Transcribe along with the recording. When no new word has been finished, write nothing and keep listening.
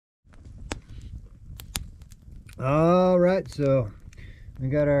All right, so we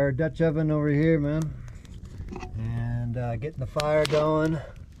got our Dutch oven over here, man, and getting the fire going.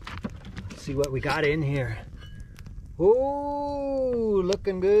 Let's see what we got in here. Oh,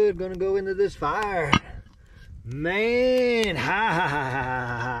 looking good. Gonna go into this fire, man. Ha ha ha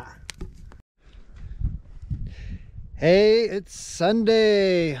ha ha. Hey, it's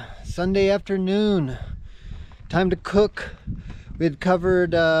Sunday afternoon. Time to cook. We had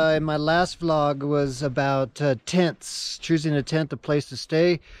covered in my last vlog was about tents, choosing a tent, a place to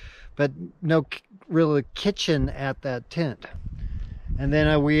stay, but no real kitchen at that tent. And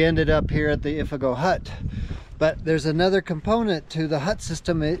then we ended up here at the Ifago hut. But there's another component to the hut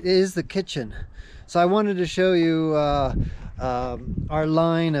system. It is the kitchen. So I wanted to show you our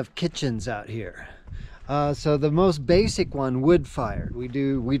line of kitchens out here. So the most basic one, wood-fired. We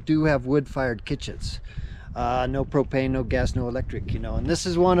do have wood-fired kitchens. No propane, no gas, no electric, you know. And this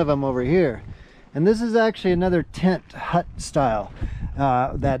is one of them over here. And this is actually another tent hut style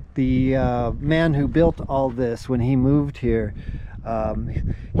that the man who built all this when he moved here,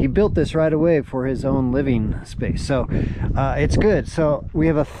 he built this right away for his own living space. So it's good. So we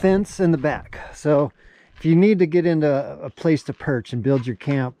have a fence in the back. So if you need to get into a place to perch and build your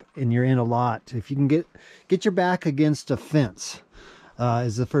camp and you're in a lot, if you can get your back against a fence,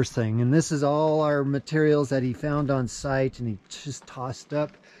 is the first thing. And this is all our materials that he found on site, and he just tossed up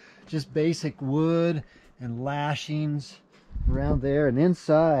just basic wood and lashings around there. And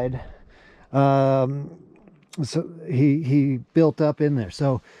inside, so he built up in there.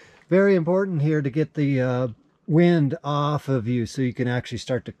 So very important here to get the wind off of you so you can actually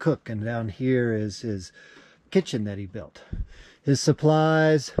start to cook. And down here is his kitchen that he built. His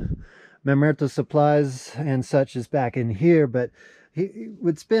supplies, Mamerto's supplies and such, is back in here, but he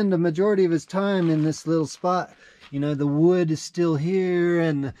would spend the majority of his time in this little spot. You know, the wood is still here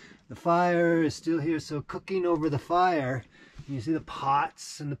and the fire is still here. So cooking over the fire, you see the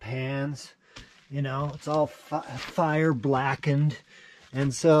pots and the pans, you know, it's all fire blackened.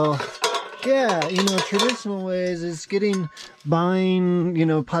 And so, yeah, you know, traditional ways is buying, you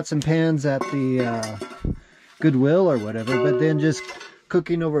know, pots and pans at the Goodwill or whatever, but then just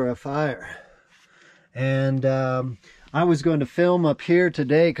cooking over a fire. And I was going to film up here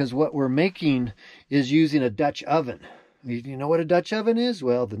today because what we're making is using a Dutch oven. You know what a Dutch oven is?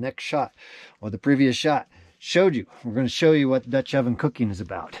 Well, the next shot, or the previous shot, showed you. We're going to show you what Dutch oven cooking is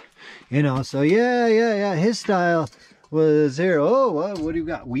about. You know, so yeah. His style was here. Oh, what do you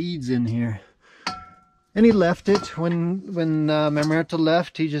got? Weeds in here. And he left it. When Mamerto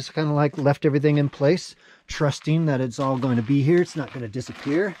left, he just kind of like left everything in place, trusting that it's all going to be here. It's not going to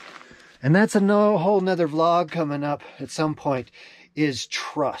disappear. And that's whole nother vlog coming up at some point, is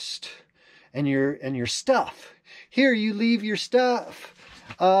trust and your stuff. Here you leave your stuff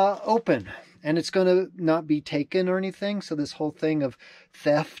open, and it's going to not be taken or anything. So this whole thing of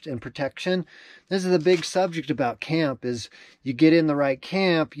theft and protection, this is the big subject about camp, is you get in the right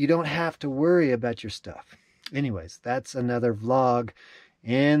camp, you don't have to worry about your stuff. Anyways, that's another vlog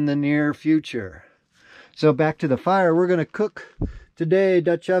in the near future. So back to the fire. We're going to cook today,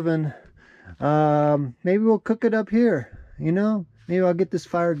 Dutch oven. Maybe we'll cook it up here, you know. Maybe I'll get this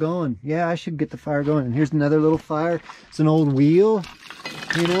fire going. Yeah, I should get the fire going. And here's another little fire. It's an old wheel,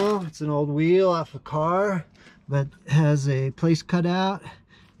 you know. It's an old wheel off a car, but has a place cut out,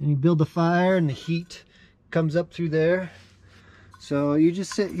 and you build the fire and the heat comes up through there. So you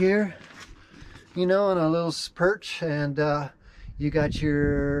just sit here, you know, on a little perch, and you got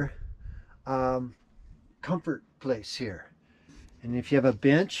your comfort place here. And if you have a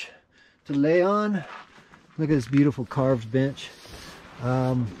bench to lay on, look at this beautiful carved bench.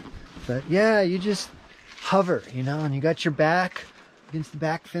 But yeah, you just hover, you know, and you got your back against the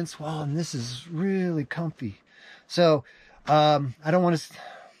back fence wall, and this is really comfy. So I don't want to,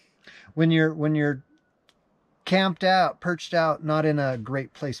 when you're camped out, perched out, not in a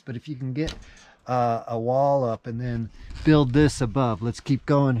great place, but if you can get a wall up and then build this above. Let's keep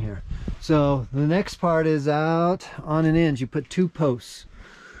going here. So the next part is out on an end. You put 2 posts.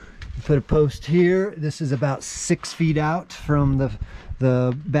 You put a post here. This is about 6 feet out from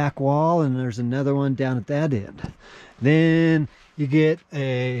the back wall, and there's another one down at that end. Then you get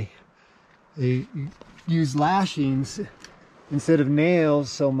use lashings instead of nails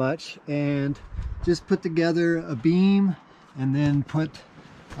so much, and just put together a beam, and then put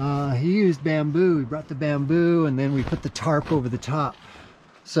he used bamboo. We brought the bamboo, and then we put the tarp over the top.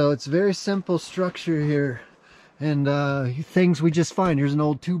 So it's a very simple structure here. And things we just find. Here's an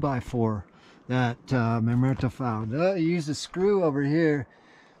old 2x4 that Mamerto found. You use a screw over here.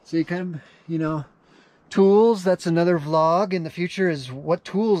 So you kind of, you know, tools. That's another vlog in the future, is what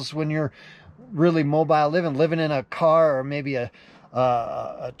tools when you're really mobile living in a car, or maybe a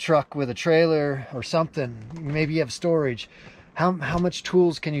truck with a trailer or something. Maybe you have storage. How much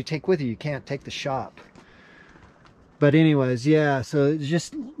tools can you take with you? You can't take the shop. But anyways, yeah, so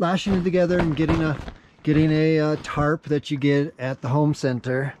just lashing it together and getting a tarp that you get at the home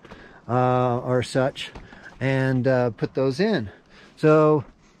center or such, and put those in. So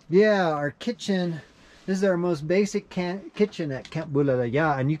yeah, our kitchen, this is our most basic kitchen at Camp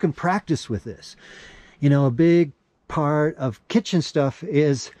Bulalaya, and you can practice with this. You know, a big part of kitchen stuff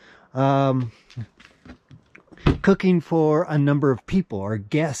is cooking for a number of people or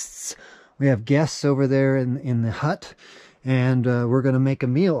guests. We have guests over there in the hut, and we're going to make a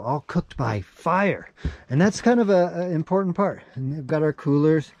meal all cooked by fire. And that's kind of an important part. And we've got our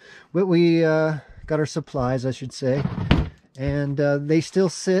coolers, but we got our supplies, I should say. And they still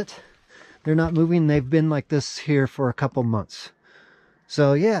sit. They're not moving. They've been like this here for a couple months.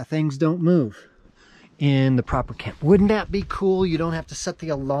 So yeah, things don't move in the proper camp. Wouldn't that be cool? You don't have to set the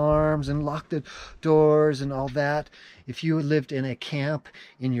alarms and lock the doors and all that. If you lived in a camp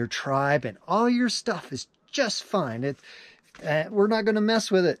in your tribe and all your stuff is just fine, we're not going to mess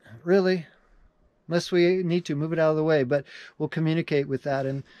with it, really, unless we need to move it out of the way. But we'll communicate with that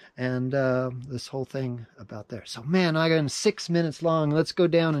and this whole thing about there. So man, I got 6 minutes long. Let's go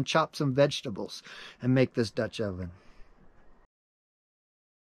down and chop some vegetables and make this Dutch oven.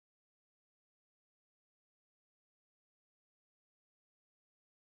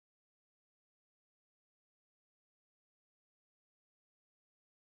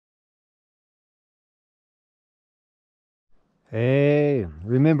 Hey,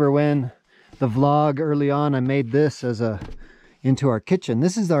 remember when the vlog early on I made this as into our kitchen?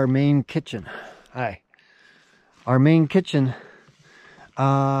 This is our main kitchen. Hi. Our main kitchen,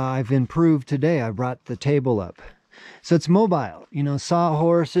 I've improved today. I brought the table up. So it's mobile, you know,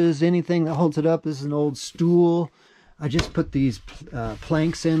 sawhorses, anything that holds it up. This is an old stool. I just put these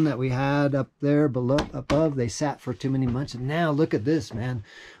planks in that we had up there above. They sat for too many months. And now look at this, man.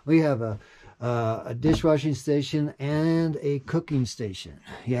 We have a dishwashing station and a cooking station.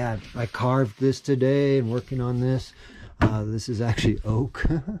 Yeah, I carved this today and working on this. This is actually oak.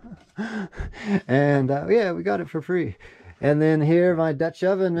 And yeah, we got it for free. And then here, my Dutch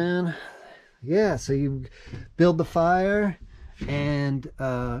oven, man. Yeah, so you build the fire and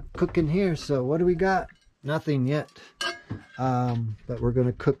cook in here. So what do we got? Nothing yet. But we're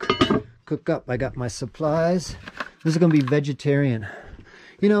gonna cook up. I got my supplies. This is gonna be vegetarian.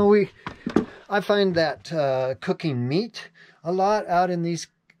 You know, I find that cooking meat a lot out in these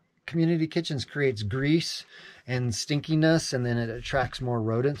community kitchens creates grease and stinkiness, and then it attracts more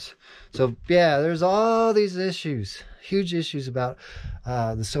rodents. So yeah, there's all these issues, huge issues about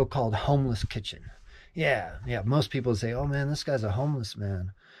the so-called homeless kitchen. Yeah, most people say, oh man, this guy's a homeless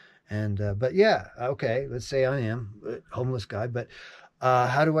man. And but yeah, okay, let's say I am a homeless guy, but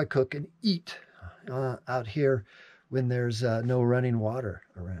how do I cook and eat out here when there's no running water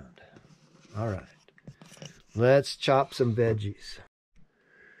around? All right, let's chop some veggies.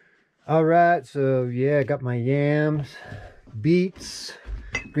 All right, so yeah, I got my yams, beets,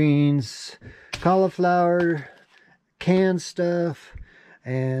 greens, cauliflower, canned stuff,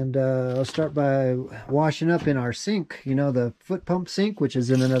 and I'll start by washing up in our sink. You know, the foot pump sink, which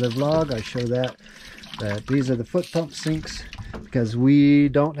is in another vlog. I show that these are the foot pump sinks because we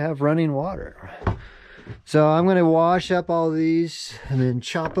don't have running water. So I'm going to wash up all these and then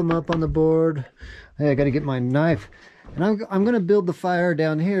chop them up on the board. Hey, I got to get my knife. And I'm going to build the fire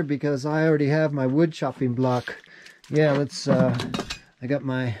down here because I already have my wood chopping block. Yeah, let's, I got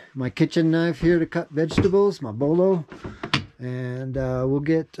my kitchen knife here to cut vegetables, my bolo. And we'll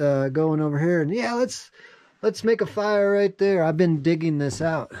get going over here. And yeah, let's make a fire right there. I've been digging this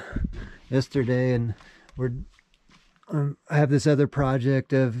out yesterday, and I have this other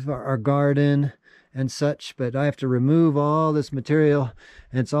project of our garden and such, but I have to remove all this material,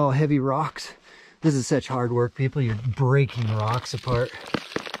 and it's all heavy rocks. This is such hard work, people. You're breaking rocks apart.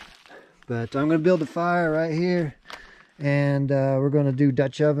 But I'm going to build a fire right here, and we're going to do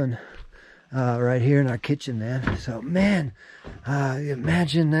Dutch oven right here in our kitchen, man. So man,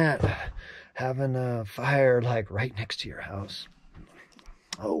 imagine that, having a fire like right next to your house.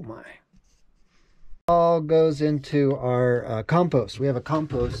 Oh my. All goes into our compost. We have a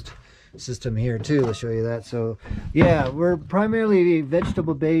compost system here too. I'll show you that. So yeah, we're primarily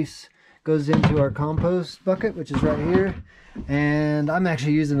vegetable base goes into our compost bucket, which is right here. And I'm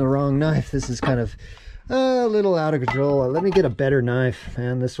actually using the wrong knife. This is kind of a little out of control. Let me get a better knife,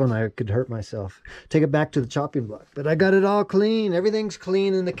 man. This one I could hurt myself. Take it back to the chopping block. But I got it all clean. Everything's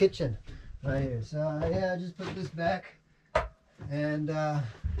clean in the kitchen right here. So yeah, I just put this back and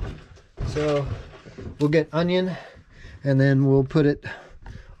So we'll get onion, and then we'll put it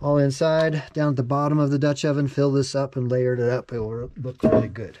all inside down at the bottom of the Dutch oven, fill this up and layer it up. It will look really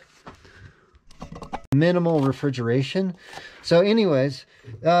good. Minimal refrigeration. So anyways,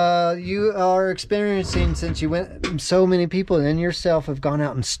 you are experiencing, since you went, so many people and yourself have gone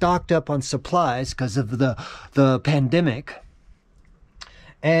out and stocked up on supplies because of the pandemic,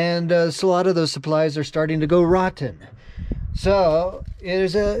 and so a lot of those supplies are starting to go rotten. So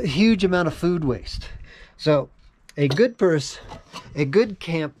there's a huge amount of food waste. So a good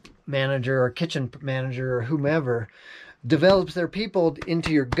camp manager or kitchen manager or whomever develops their people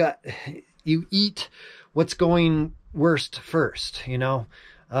into your gut. You eat what's going worst first, you know.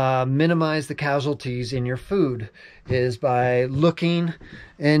 Minimize the casualties in your food is by looking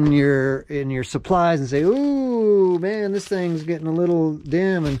in your supplies and say, ooh, man, this thing's getting a little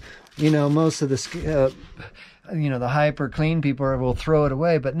dim, and you know, most of the you know, the hyper clean people will throw it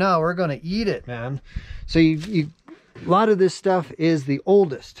away, but no, we're going to eat it, man. So a lot of this stuff is the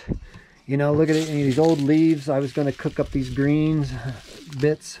oldest. You know, look at it, these old leaves. I was going to cook up these greens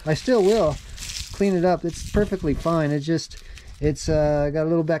bits. I still will clean it up. It's perfectly fine. It's got a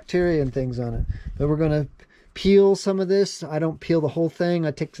little bacteria and things on it. But we're going to peel some of this. I don't peel the whole thing.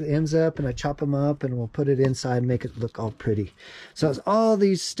 I take the ends up and I chop them up, and we'll put it inside and make it look all pretty. So it's all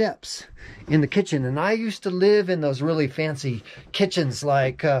these steps in the kitchen. And I used to live in those really fancy kitchens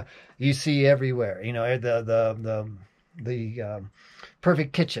like you see everywhere. You know, the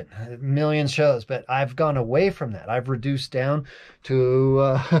perfect kitchen, a million shows, but I've gone away from that. I've reduced down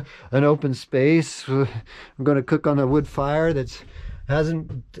to an open space. I'm going to cook on a wood fire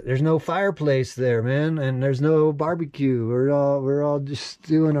there's no fireplace there, man, and there's no barbecue. We're all just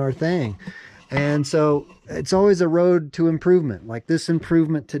doing our thing. And so it's always a road to improvement, like this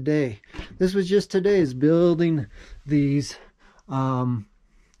improvement today. This was just today's building these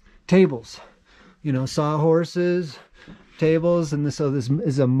tables, you know, sawhorses, tables, and so this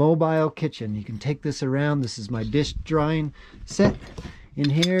is a mobile kitchen. You can take this around. This is my dish drying set in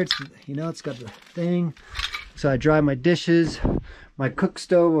here. It's, you know, it's got the thing, so I dry my dishes. My cook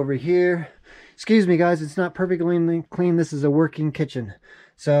stove over here. Excuse me, guys, it's not perfectly clean. This is a working kitchen.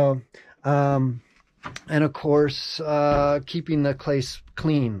 So and of course keeping the place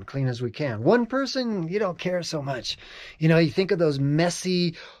clean as we can. One person, you don't care so much. You know, you think of those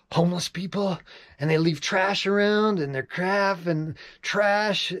messy homeless people, and they leave trash around, and their crap and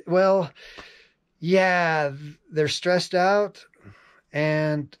trash. Well, yeah, they're stressed out,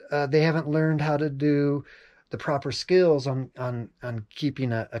 and they haven't learned how to do the proper skills on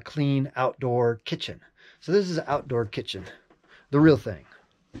keeping a clean outdoor kitchen. So this is an outdoor kitchen, the real thing.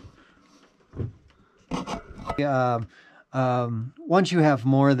 Once you have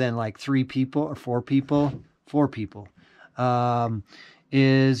more than like 3 people or 4 people,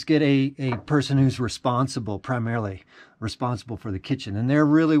 is get a person who's primarily responsible for the kitchen. And they're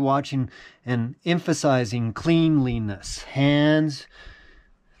really watching and emphasizing cleanliness, hands,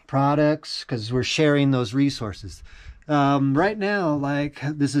 products, because we're sharing those resources. Right now, like,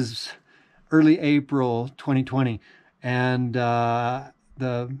 this is early April 2020, and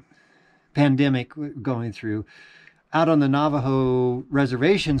the pandemic going through. Out on the Navajo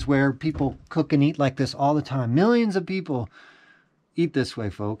reservations, where people cook and eat like this all the time. Millions of people eat this way,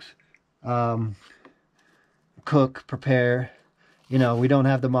 folks. Cook, prepare. You know, we don't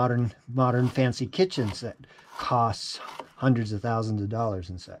have the modern fancy kitchens that costs hundreds of thousands of dollars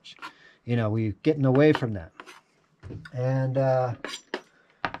and such. You know, we're getting away from that. And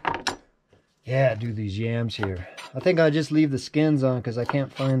yeah, do these yams here. I think I just leave the skins on because I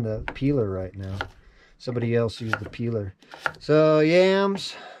can't find the peeler right now. Somebody else used the peeler. So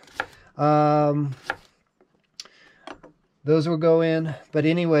yams, those will go in. But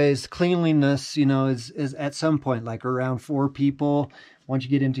anyways, cleanliness, you know, is at some point, like around 4 people. Once you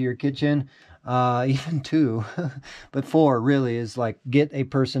get into your kitchen, even 2, but 4 really is like, get a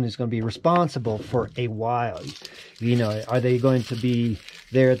person who's going to be responsible for a while. You know, are they going to be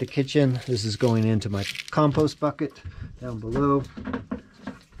there at the kitchen? This is going into my compost bucket down below.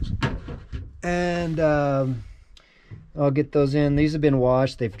 And I'll get those in. These have been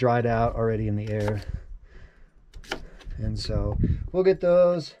washed. They've dried out already in the air. And so we'll get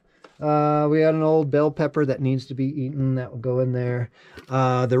those. We got an old bell pepper that needs to be eaten. That will go in there.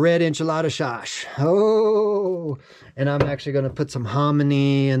 The red enchilada sauce. Oh! And I'm actually going to put some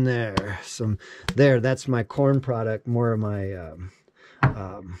hominy in there. That's my corn product. More of my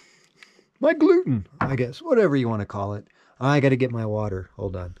my gluten, I guess. Whatever you want to call it. I got to get my water.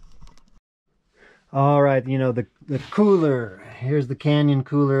 Hold on. All right, you know, the cooler. Here's the Canyon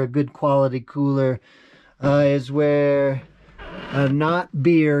cooler. A good quality cooler is where not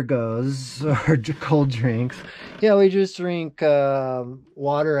beer goes, or cold drinks. Yeah, we just drink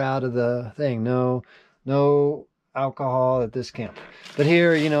water out of the thing. No alcohol at this camp. But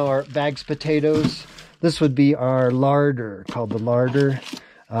here, you know, our bags potatoes. This would be our larder, called the larder.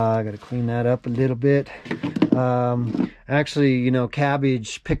 I got to clean that up a little bit. Actually, you know,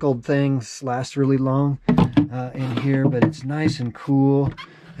 cabbage, pickled things last really long in here, but it's nice and cool.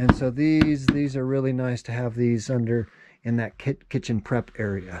 And so these are really nice to have these under in that kitchen prep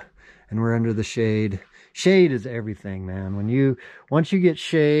area. And we're under the shade. Shade is everything, man. Once you get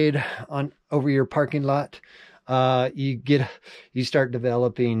shade on over your parking lot, you start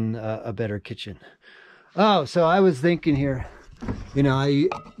developing a better kitchen. Oh, so I was thinking here, you know, I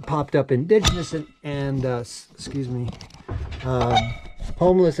popped up indigenous and excuse me,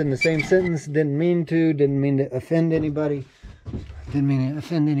 homeless in the same sentence. Didn't mean to offend anybody. Didn't mean to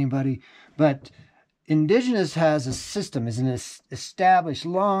offend anybody. But indigenous has a system, is an established,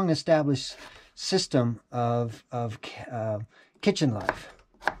 long established system of kitchen life.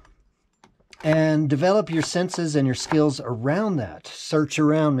 And develop your senses and your skills around that. Search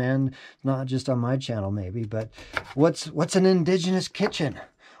around, man. Not just on my channel, maybe, but what's an indigenous kitchen?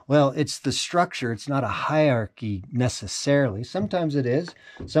 Well, it's the structure. It's not a hierarchy necessarily. Sometimes it is.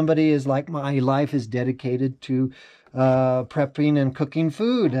 Somebody is like, my life is dedicated to prepping and cooking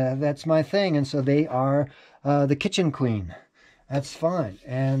food. That's my thing. And so they are the kitchen queen. That's fine.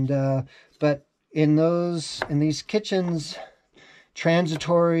 And but in these kitchens,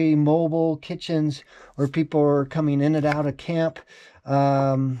 transitory mobile kitchens where people are coming in and out of camp,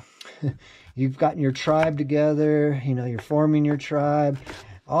 you've gotten your tribe together, you know, you're forming your tribe.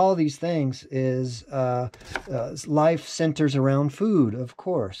 All these things is life centers around food, of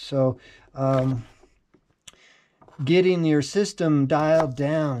course. So getting your system dialed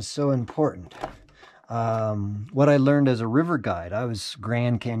down is so important. What I learned as a river guide, I was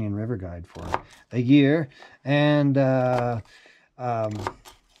Grand Canyon river guide for a year, and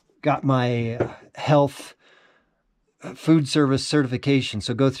got my health food service certification.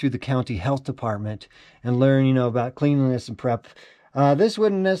 So go through the county health department and learn, you know, about cleanliness and prep. This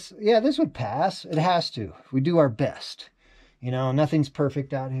would pass. It has to. We do our best. You know, nothing's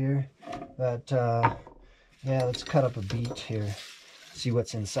perfect out here, but yeah, let's cut up a beet here. See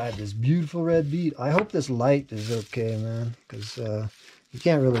what's inside this beautiful red beet. I hope this light is okay, man, because you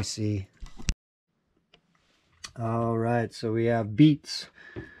can't really see. All right, so we have beets,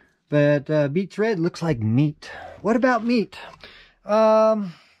 but beets red looks like meat. What about meat?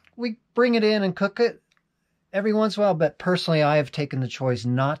 We bring it in and cook it every once in a while, but personally I have taken the choice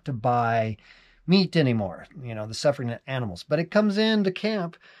not to buy meat anymore, you know, the suffering animals. But it comes into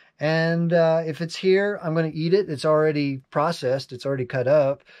camp, and if it's here, I'm going to eat it. It's already processed. It's already cut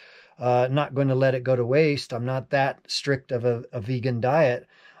up. Not going to let it go to waste. I'm not that strict of a vegan diet.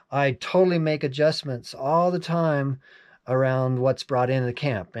 I totally make adjustments all the time around what's brought into the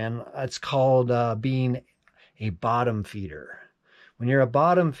camp. And it's called being a bottom feeder. When you're a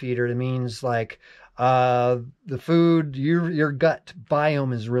bottom feeder, it means like the food, your gut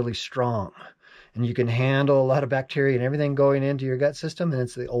biome is really strong. And you can handle a lot of bacteria and everything going into your gut system, and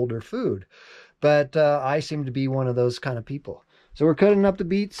it's the older food. But I seem to be one of those kind of people. So we're cutting up the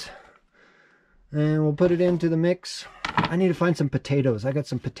beets, and we'll put it into the mix. I need to find some potatoes. I got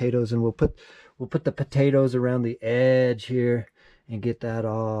some potatoes, and we'll put the potatoes around the edge here and get that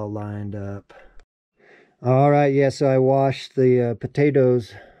all lined up. All right, yeah, so I washed the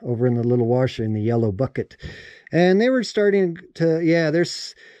potatoes over in the little washer in the yellow bucket, and they were starting to, yeah, they're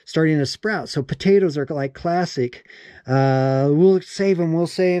starting to sprout. So potatoes are like classic. We'll save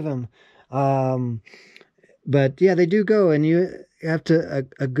them. But yeah, they do go, and you have to,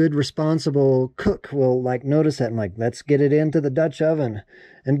 a good responsible cook will like notice that and like, let's get it into the Dutch oven.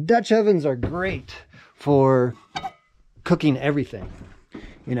 And Dutch ovens are great for cooking everything.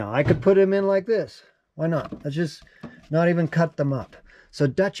 You know, I could put them in like this. Why not? Let's just not even cut them up. So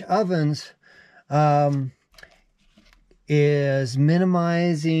Dutch ovens is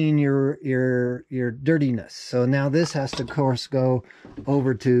minimizing your dirtiness. So now this has to, of course, go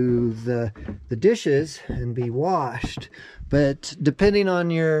over to the dishes and be washed. But depending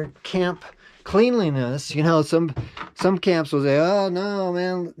on your camp cleanliness, you know, some camps will say, oh no,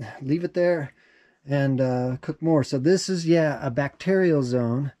 man, leave it there and cook more. So this is, yeah, a bacterial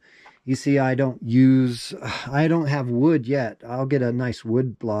zone. You see, I don't have wood yet. I'll get a nice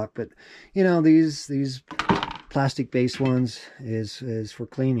wood block, but you know, these plastic-based ones is for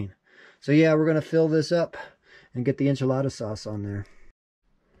cleaning. So yeah, we're gonna fill this up and get the enchilada sauce on there.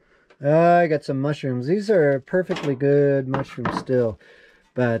 I got some mushrooms. These are perfectly good mushrooms still,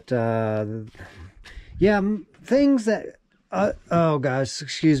 but yeah, things that Oh gosh,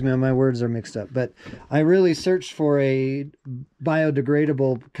 excuse me, my words are mixed up. But I really searched for a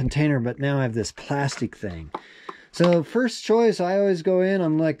biodegradable container, but now I have this plastic thing. So first choice, I always go in,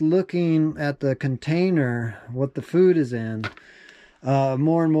 I'm like looking at the container, what the food is in.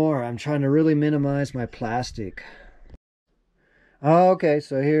 More and more, I'm trying to really minimize my plastic. Okay,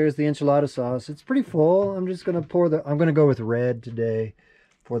 so here's the enchilada sauce. It's pretty full. I'm just gonna I'm gonna go with red today.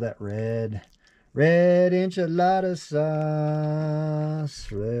 Pour that red enchilada sauce.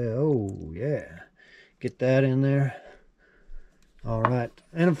 Oh yeah, get that in there. All right,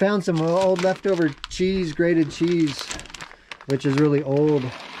 and I found some old leftover cheese, grated cheese, which is really old,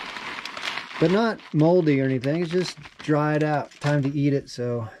 but not moldy or anything. It's just dried out. Time to eat it.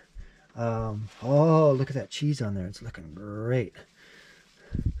 So, oh, look at that cheese on there. It's looking great.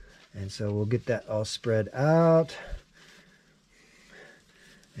 And so we'll get that all spread out.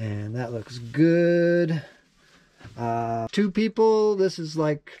 And that looks good. 2 people, this is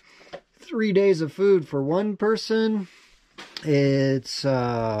like 3 days of food for one person. It's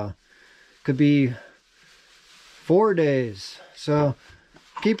could be 4 days. So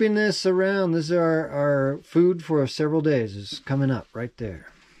keeping this around, this is our food for several days is coming up right there.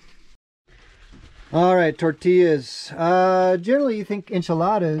 All right, tortillas. Generally, you think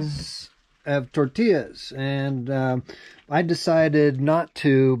enchiladas have tortillas, and I decided not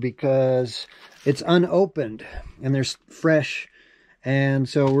to because it's unopened and they're fresh, and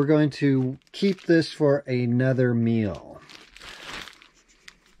so we're going to keep this for another meal.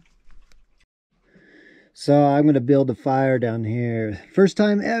 So I'm going to build a fire down here. First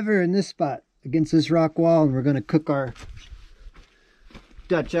time ever in this spot against this rock wall, and we're going to cook our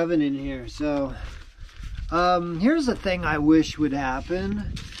Dutch oven in here. So here's the thing I wish would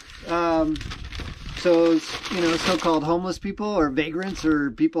happen. So, you know, so-called homeless people or vagrants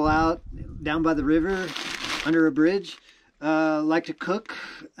or people out down by the river under a bridge like to cook,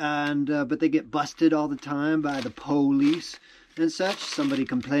 and but they get busted all the time by the police and such. Somebody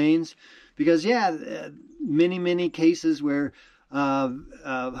complains because, yeah, many cases where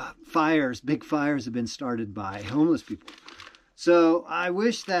big fires have been started by homeless people. So I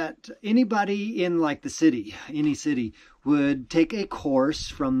wish that anybody in like the city, any city, would take a course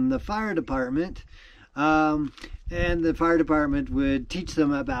from the fire department, and the fire department would teach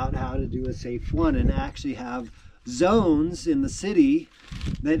them about how to do a safe one and actually have zones in the city.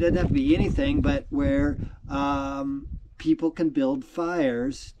 They doesn't have to be anything, but where people can build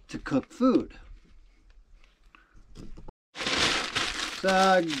fires to cook food. So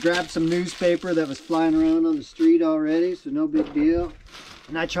I grabbed some newspaper that was flying around on the street already, so no big deal.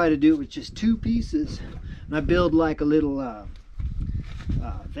 And I try to do it with just 2 pieces. And I build like a little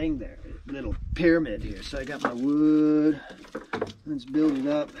thing there, a little pyramid here. So I got my wood. Let's build it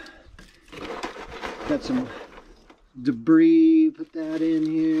up. Got some debris, put that in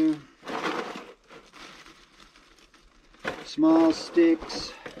here. Small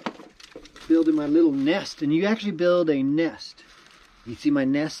sticks. Building my little nest. And you actually build a nest. You see my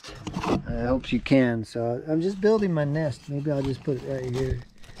nest? I hope you can. So I'm just building my nest. Maybe I'll just put it right here.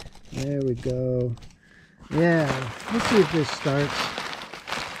 There we go. Yeah, let's see if this starts.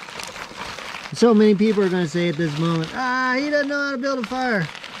 So many people are going to say at this moment, he doesn't know how to build a fire.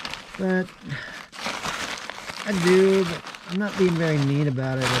 But I do, but I'm not being very neat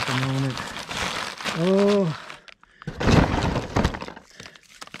about it at the moment. Oh,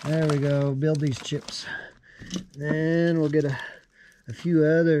 there we go. Build these chips. Then we'll get a few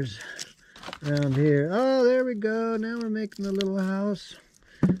others around here. Oh, there we go. Now we're making the little house.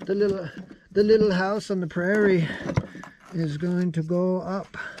 The little house on the prairie is going to go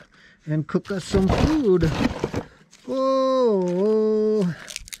up and cook us some food. Oh,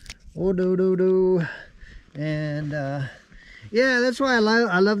 do. And yeah, that's why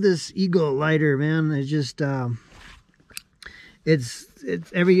I love this Eagle lighter, man. It's just it's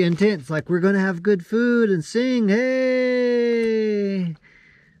every intent. It's like we're gonna have good food and sing, hey.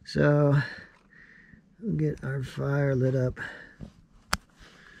 So we'll get our fire lit up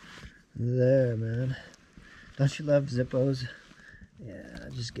there, man. Don't you love Zippos? Yeah,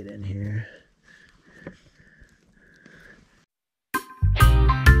 just get in here.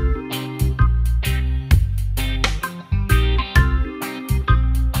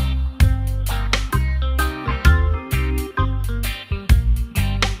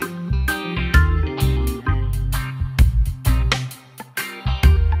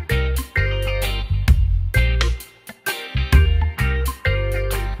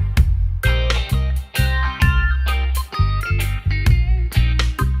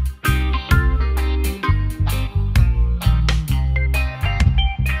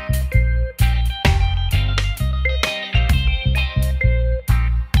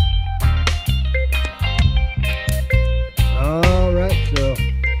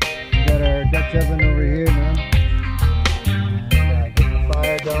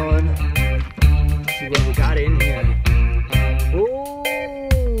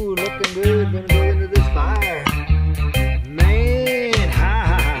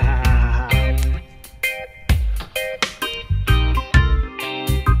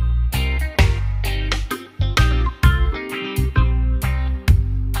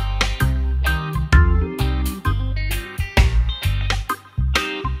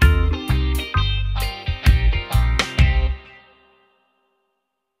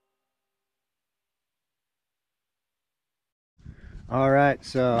 All right,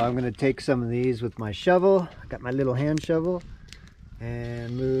 so I'm gonna take some of these with my shovel. I got my little hand shovel,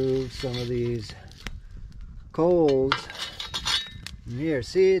 and move some of these coals in here.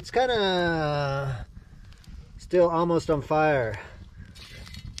 See, it's kind of still almost on fire.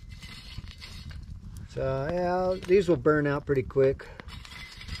 So yeah, these will burn out pretty quick,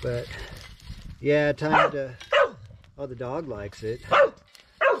 but yeah, time to, oh, the dog likes it.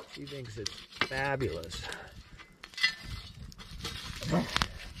 She thinks it's fabulous.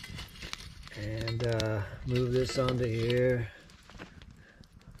 And move this onto here.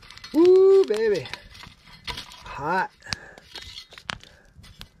 Woo, baby. Hot.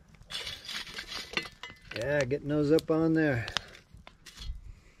 Yeah, getting those up on there.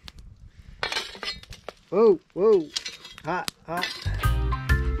 Whoa, whoa. Hot, hot.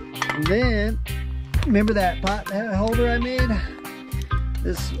 And then, remember that pot holder I made?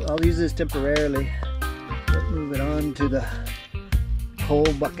 I'll use this temporarily. But move it on to the coal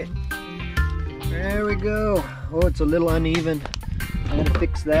bucket. There we go. Oh, it's a little uneven. I'm gonna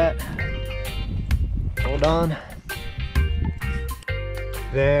fix that. Hold on.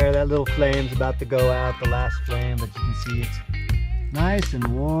 There, that little flame's about to go out, the last flame, but you can see it's nice and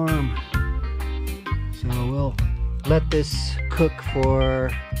warm. So we'll let this cook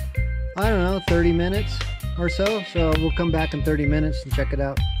for, I don't know, 30 minutes or so. So we'll come back in 30 minutes and check it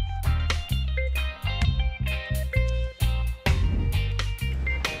out.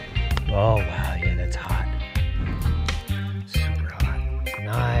 Oh wow, yeah, that's hot. Super hot.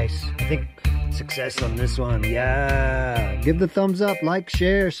 Nice. I think success on this one. Yeah. Give the thumbs up, like,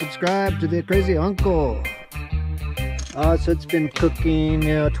 share, subscribe to the Crazy Uncle. So it's been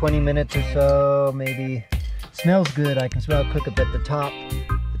cooking, 20 minutes or so, maybe. Smells good. I can smell it cooking, but the top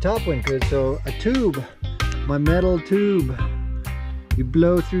went good. So a tube, my metal tube. You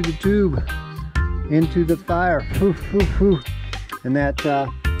blow through the tube into the fire. Whew, whew, whew. And that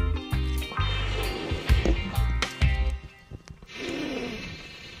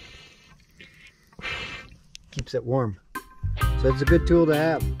keeps it warm. So it's a good tool to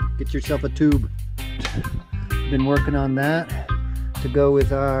have. Get yourself a tube. Been working on that to go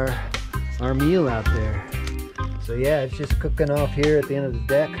with our meal out there. So yeah, it's just cooking off here at the end of the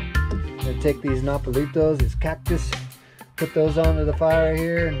deck. I'm gonna take these nopalitos, these cactus, put those onto the fire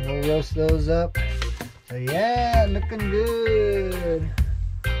here, and we'll roast those up. So yeah, looking good.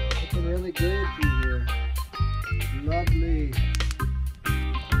 Looking really good here. Lovely.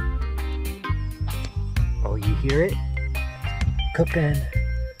 Oh, you hear it? Cooking.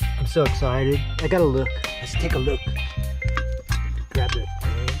 I'm so excited. I gotta look. Let's take a look. Grab that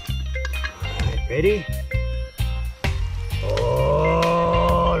thing. Alright, ready?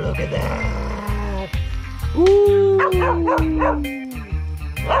 Oh, look at that. Ooh.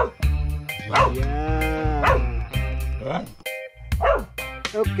 Yeah.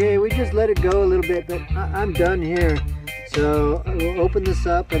 Okay, we just let it go a little bit, but I'm done here. So we'll open this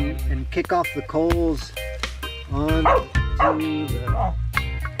up and kick off the coals onto the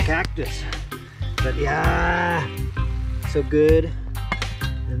cactus. But yeah, so good.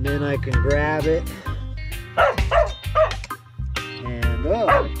 And then I can grab it. And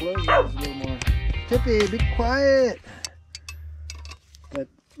oh, close this a little more. Tippy, be quiet. But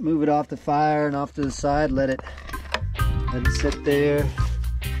move it off the fire and off to the side. Let it sit there.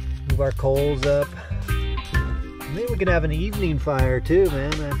 Move our coals up. Maybe we can have an evening fire too,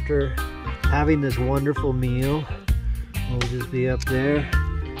 man, after having this wonderful meal. We'll just be up there.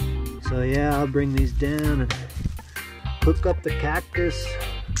 So yeah, I'll bring these down and cook up the cactus.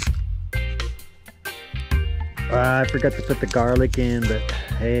 I forgot to put the garlic in, but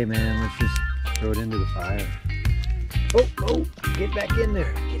hey man, let's just throw it into the fire. Oh, get back in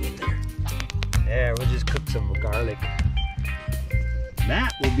there. Get in there. There, we'll just cook some garlic.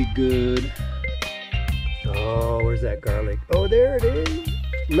 That will be good. Oh, where's that garlic? Oh, there it is.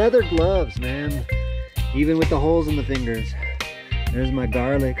 Leather gloves, man. Even with the holes in the fingers. There's my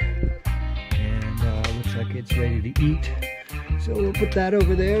garlic. And looks like it's ready to eat. So we'll put that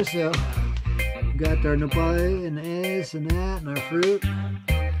over there. So we got our nopal and eggs and that and our fruit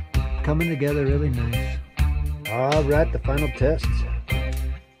coming together really nice. All right, the final test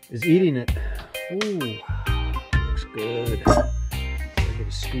is eating it. Ooh, looks good. Get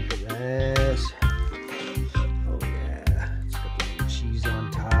a scoop of this. Oh yeah, it's got the little cheese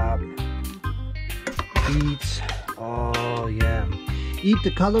on top. Beets. Oh yeah. Eat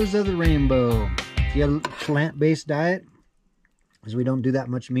the colors of the rainbow. If you have a plant-based diet, because we don't do that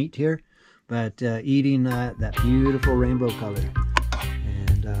much meat here, but eating that beautiful rainbow color.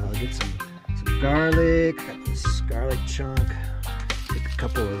 And I'll get some garlic. Got this garlic chunk. Take a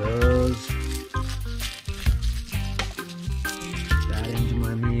couple of those.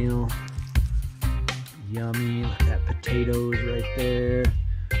 yummy. Look at that, potatoes right there.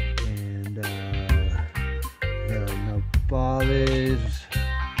 And the nopales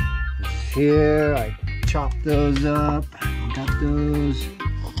is here. I chopped those up. Got those.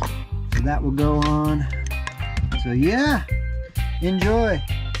 So that will go on. So yeah, enjoy.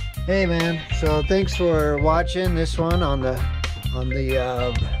 Hey man, so thanks for watching this one on the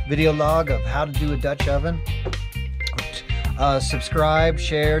video log of how to do a Dutch oven. Subscribe,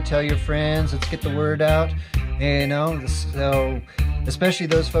 share, tell your friends. Let's get the word out. You know, so especially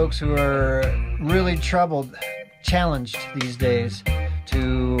those folks who are really challenged these days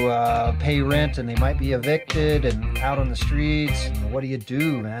to pay rent, and they might be evicted and out on the streets. And what do you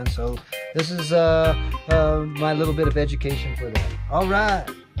do, man? So this is my little bit of education for them. All right,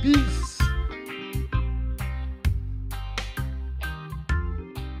 peace.